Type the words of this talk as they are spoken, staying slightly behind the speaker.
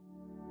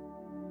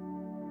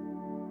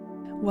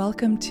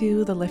Welcome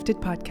to the Lifted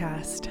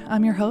Podcast.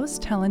 I'm your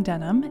host, Helen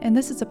Denham, and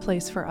this is a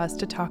place for us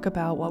to talk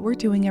about what we're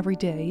doing every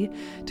day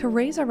to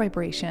raise our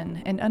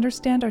vibration and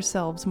understand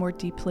ourselves more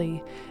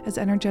deeply as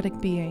energetic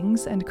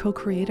beings and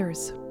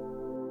co-creators.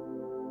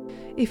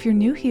 If you're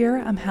new here,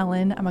 I'm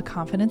Helen. I'm a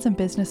confidence and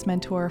business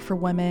mentor for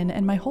women,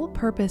 and my whole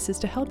purpose is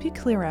to help you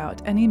clear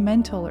out any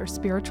mental or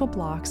spiritual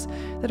blocks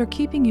that are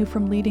keeping you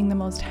from leading the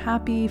most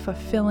happy,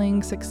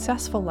 fulfilling,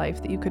 successful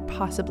life that you could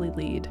possibly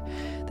lead.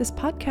 This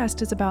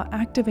podcast is about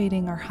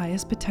activating our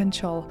highest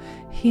potential,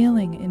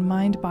 healing in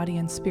mind, body,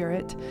 and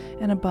spirit,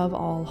 and above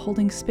all,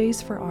 holding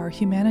space for our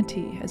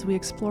humanity as we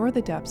explore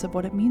the depths of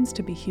what it means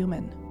to be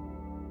human.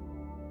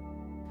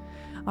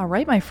 All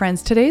right, my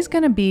friends, today's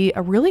going to be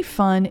a really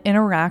fun,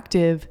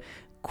 interactive,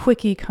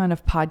 quickie kind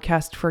of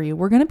podcast for you.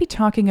 We're going to be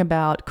talking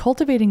about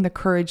cultivating the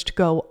courage to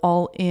go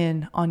all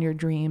in on your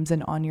dreams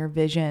and on your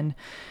vision,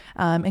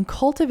 and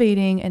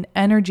cultivating an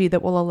energy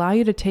that will allow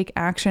you to take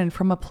action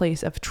from a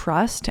place of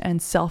trust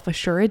and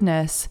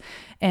self-assuredness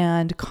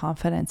and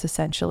confidence,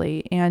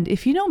 essentially. And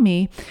if you know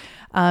me,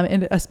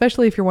 and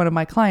especially if you're one of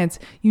my clients,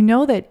 you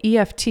know that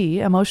EFT,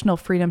 Emotional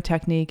Freedom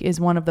Technique, is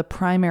one of the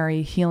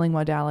primary healing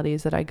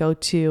modalities that I go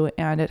to,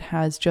 and it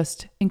has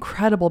just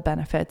incredible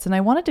benefits. And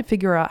I wanted to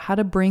figure out how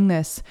to bring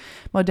this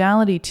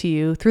modality to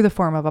you through the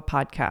form of a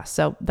podcast.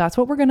 So that's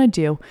what we're going to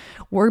do.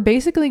 We're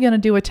basically going to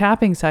do a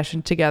tapping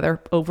session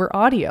together over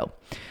audio.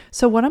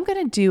 So what I'm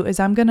going to do is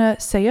I'm going to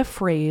say a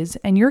phrase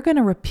and you're going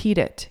to repeat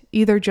it,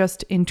 either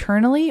just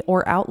internally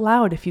or out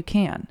loud if you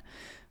can.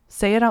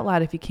 Say it out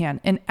loud if you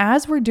can. And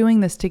as we're doing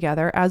this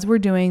together, as we're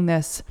doing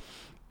this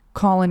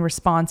call and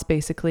response,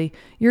 basically,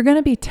 you're going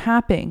to be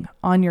tapping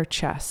on your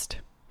chest.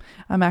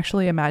 I'm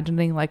actually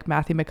imagining like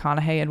Matthew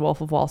McConaughey in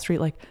Wolf of Wall Street,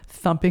 like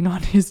thumping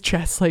on his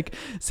chest, like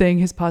saying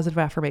his positive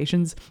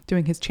affirmations,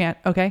 doing his chant.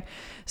 Okay.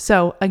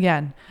 So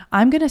again,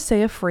 I'm going to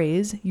say a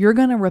phrase. You're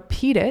going to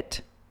repeat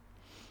it.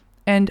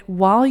 And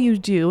while you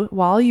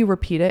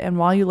repeat it and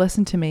while you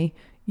listen to me,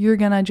 you're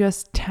going to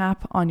just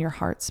tap on your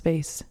heart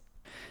space.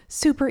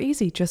 Super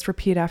easy. Just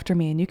repeat after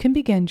me. And you can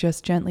begin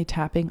just gently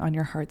tapping on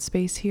your heart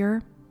space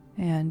here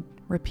and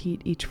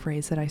repeat each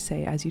phrase that I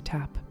say as you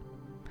tap.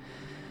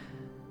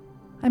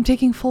 I'm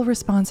taking full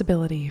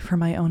responsibility for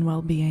my own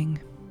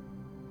well-being.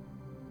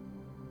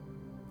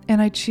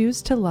 And I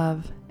choose to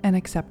love and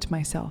accept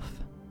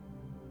myself.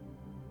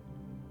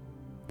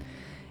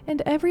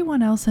 And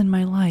everyone else in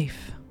my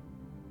life,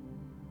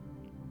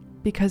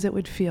 because it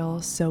would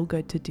feel so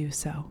good to do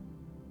so.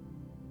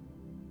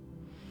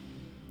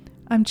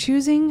 I'm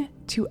choosing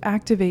to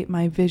activate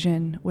my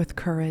vision with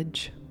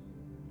courage.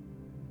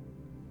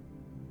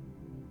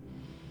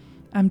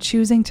 I'm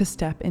choosing to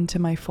step into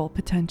my full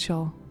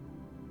potential.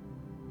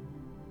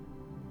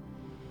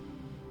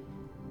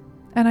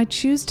 And I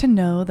choose to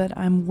know that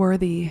I'm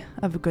worthy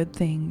of good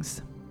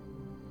things.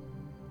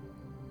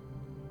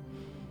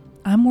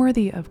 I'm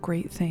worthy of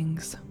great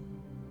things.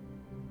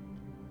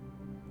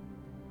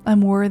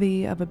 I'm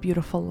worthy of a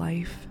beautiful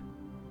life.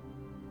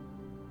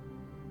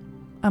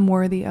 I'm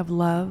worthy of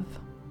love.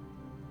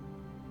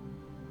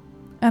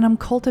 And I'm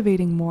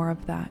cultivating more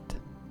of that.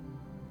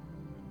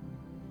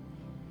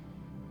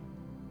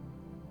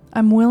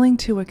 I'm willing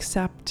to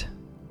accept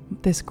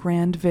this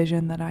grand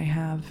vision that I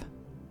have.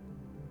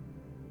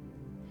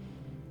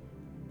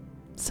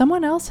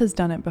 Someone else has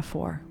done it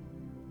before.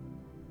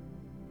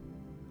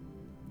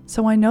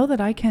 So I know that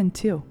I can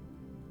too.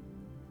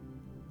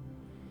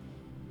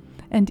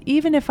 And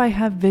even if I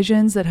have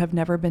visions that have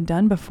never been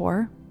done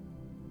before,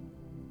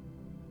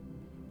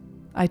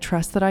 I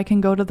trust that I can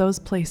go to those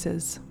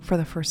places for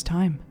the first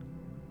time.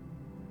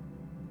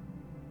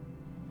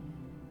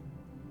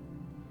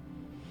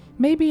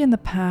 Maybe in the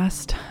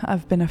past,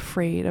 I've been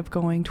afraid of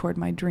going toward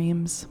my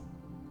dreams.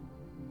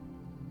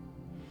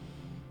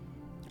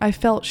 I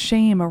felt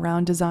shame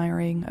around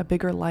desiring a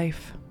bigger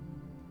life.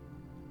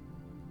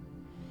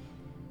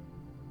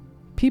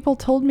 People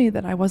told me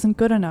that I wasn't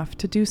good enough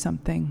to do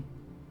something.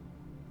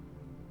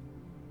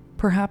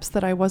 Perhaps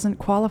that I wasn't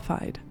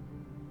qualified.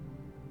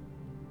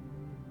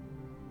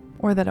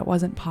 Or that it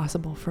wasn't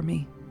possible for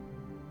me.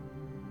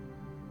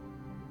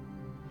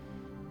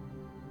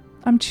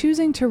 I'm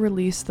choosing to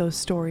release those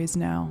stories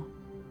now.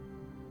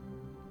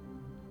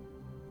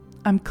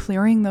 I'm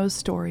clearing those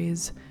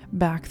stories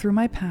back through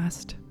my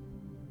past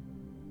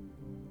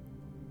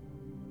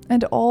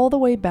and all the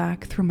way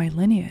back through my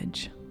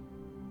lineage.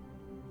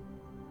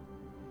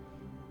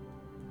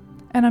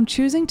 And I'm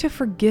choosing to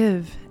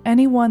forgive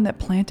anyone that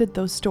planted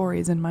those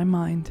stories in my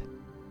mind.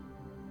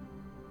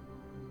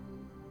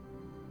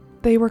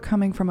 They were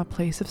coming from a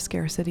place of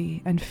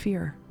scarcity and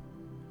fear.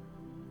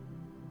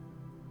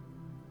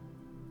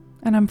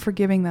 And I'm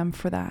forgiving them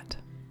for that.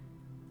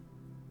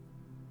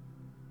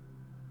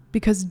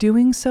 Because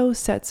doing so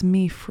sets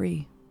me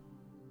free.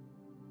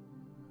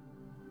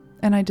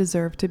 And I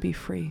deserve to be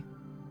free.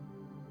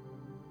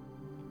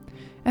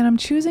 And I'm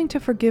choosing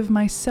to forgive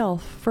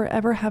myself for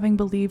ever having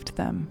believed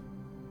them.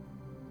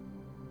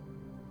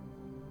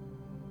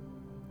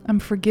 I'm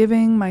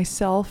forgiving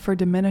myself for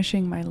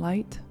diminishing my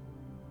light.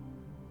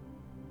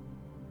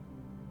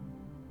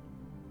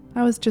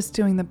 I was just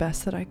doing the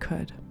best that I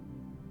could.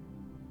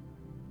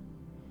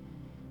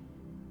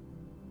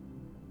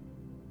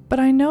 But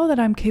I know that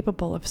I'm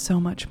capable of so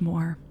much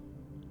more.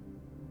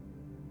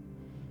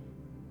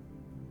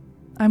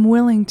 I'm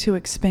willing to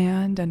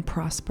expand and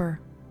prosper.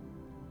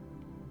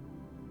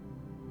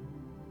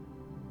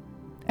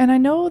 And I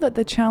know that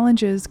the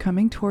challenges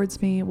coming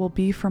towards me will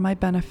be for my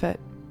benefit.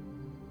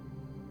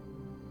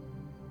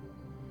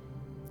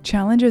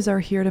 Challenges are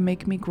here to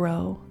make me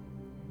grow.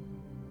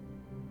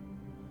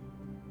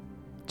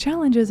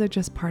 Challenges are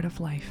just part of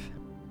life.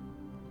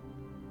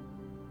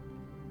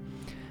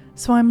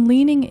 So I'm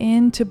leaning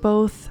into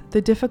both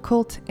the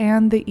difficult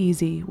and the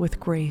easy with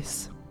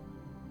grace.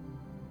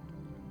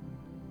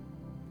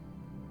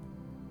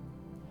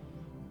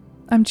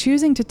 I'm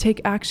choosing to take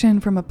action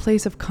from a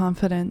place of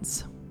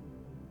confidence.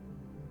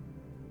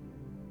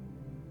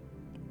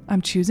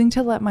 I'm choosing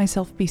to let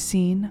myself be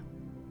seen.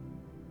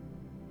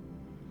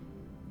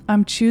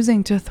 I'm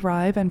choosing to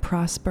thrive and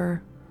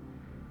prosper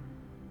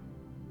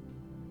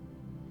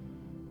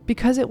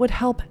because it would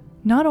help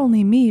not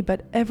only me,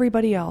 but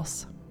everybody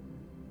else.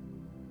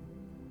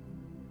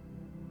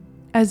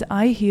 As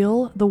I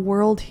heal, the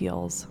world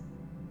heals.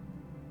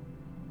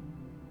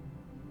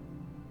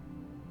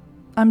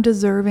 I'm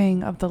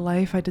deserving of the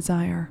life I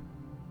desire.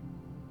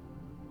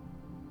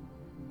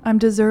 I'm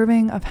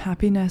deserving of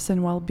happiness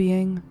and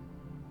well-being.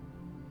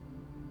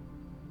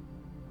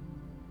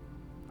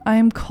 I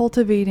am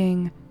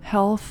cultivating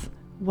health,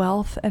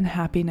 wealth, and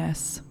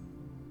happiness.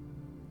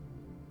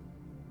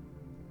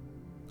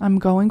 I'm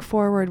going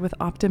forward with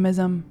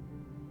optimism.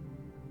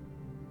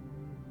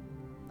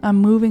 I'm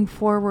moving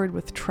forward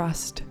with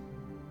trust.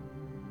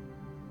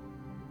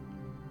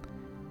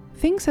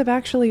 Things have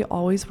actually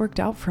always worked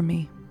out for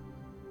me.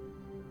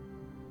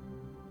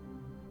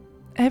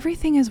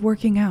 Everything is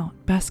working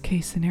out, best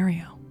case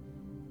scenario.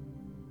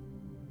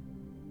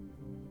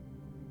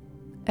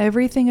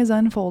 Everything is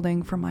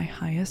unfolding for my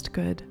highest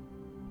good.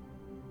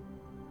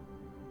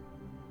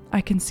 I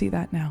can see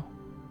that now.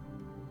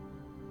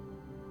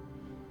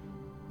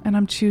 And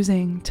I'm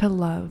choosing to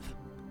love,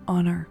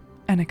 honor,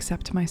 and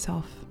accept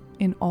myself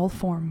in all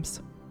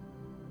forms.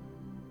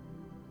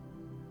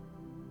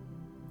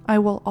 I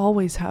will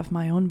always have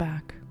my own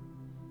back.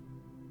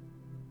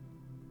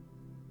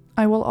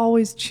 I will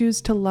always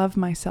choose to love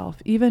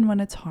myself, even when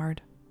it's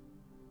hard.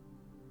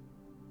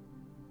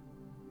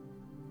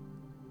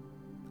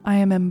 I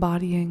am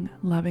embodying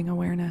loving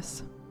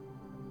awareness.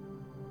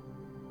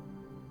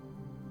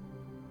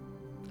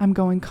 I'm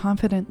going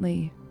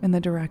confidently in the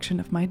direction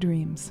of my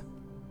dreams.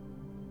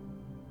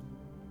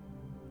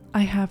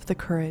 I have the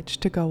courage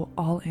to go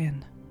all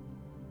in.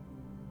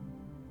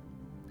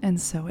 And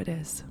so it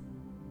is.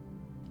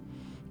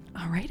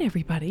 All right,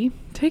 everybody,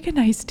 take a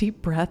nice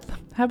deep breath,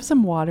 have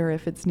some water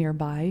if it's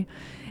nearby,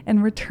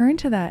 and return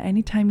to that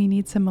anytime you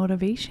need some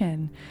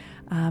motivation.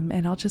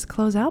 And I'll just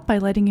close out by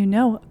letting you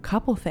know a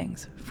couple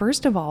things.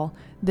 First of all,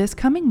 this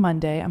coming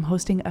Monday, I'm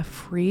hosting a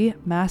free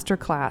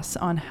masterclass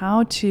on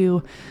how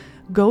to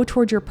go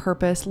toward your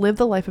purpose, live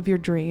the life of your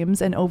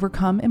dreams, and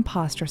overcome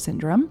imposter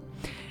syndrome.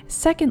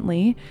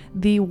 Secondly,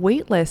 the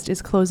waitlist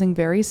is closing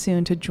very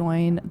soon to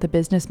join the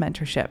business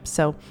mentorship.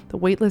 So the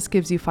waitlist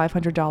gives you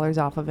 $500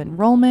 off of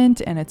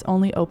enrollment, and it's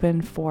only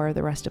open for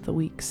the rest of the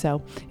week.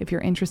 So if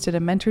you're interested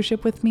in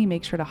mentorship with me,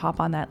 make sure to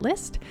hop on that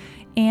list.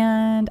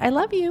 And I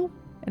love you,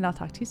 and I'll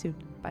talk to you soon.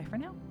 Bye for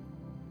now.